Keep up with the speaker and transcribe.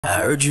I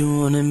heard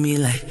you wanted me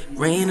like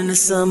rain in the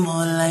summer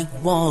or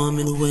like warm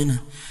in the winter.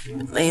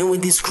 Been laying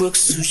with these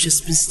crooks who's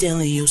just been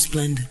stealing your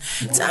splendor.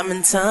 Time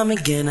and time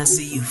again I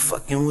see you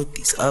fucking with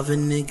these other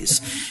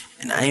niggas,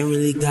 and I ain't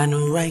really got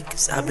no right,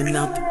 cause I've been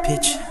out the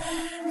picture.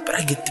 But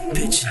I get the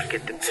picture.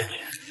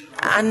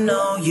 I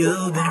know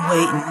you've been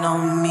waiting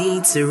on me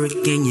to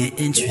regain your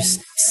interest.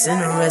 It's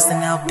interesting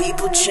how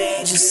people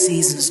change as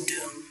seasons do.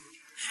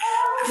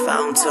 If I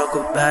don't talk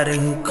about it,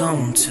 who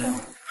going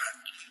to?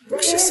 I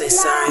should say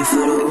sorry for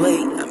the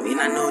wait. I mean,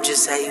 I know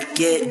just how you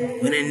get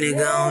when a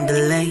nigga on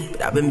delay.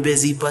 But I've been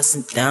busy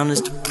busting down this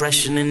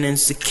depression and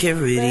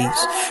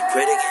insecurities.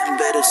 Credit getting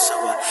better, so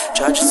I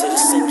charge you to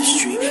this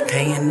industry.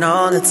 Paying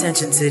all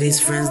attention to these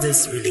friends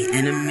that's really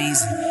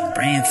enemies, and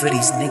praying for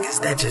these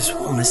niggas that just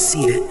wanna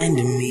see the end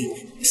of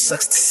me. It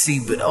sucks to see,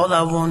 but all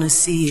I wanna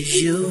see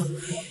is you.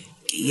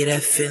 Give you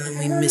that feeling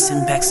we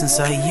missing back since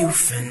our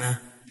youth, and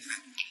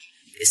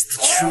it's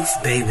the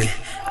truth, baby.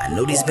 I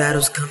know these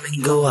battles come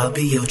and go, I'll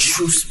be your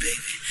truce, baby.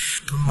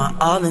 Put my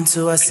all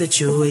into our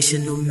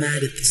situation, no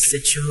matter the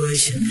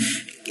situation.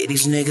 And get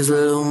these niggas a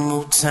little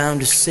more time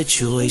to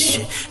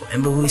situation.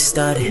 Remember we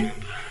started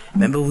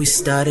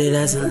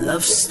as a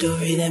love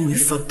story, then we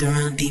fucked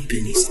around deep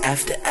in these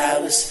after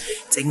hours.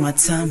 Take my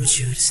time with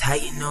you, that's how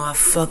you know I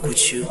fuck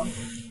with you.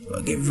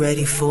 Well, get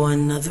ready for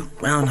another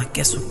round, I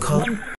guess we'll call it.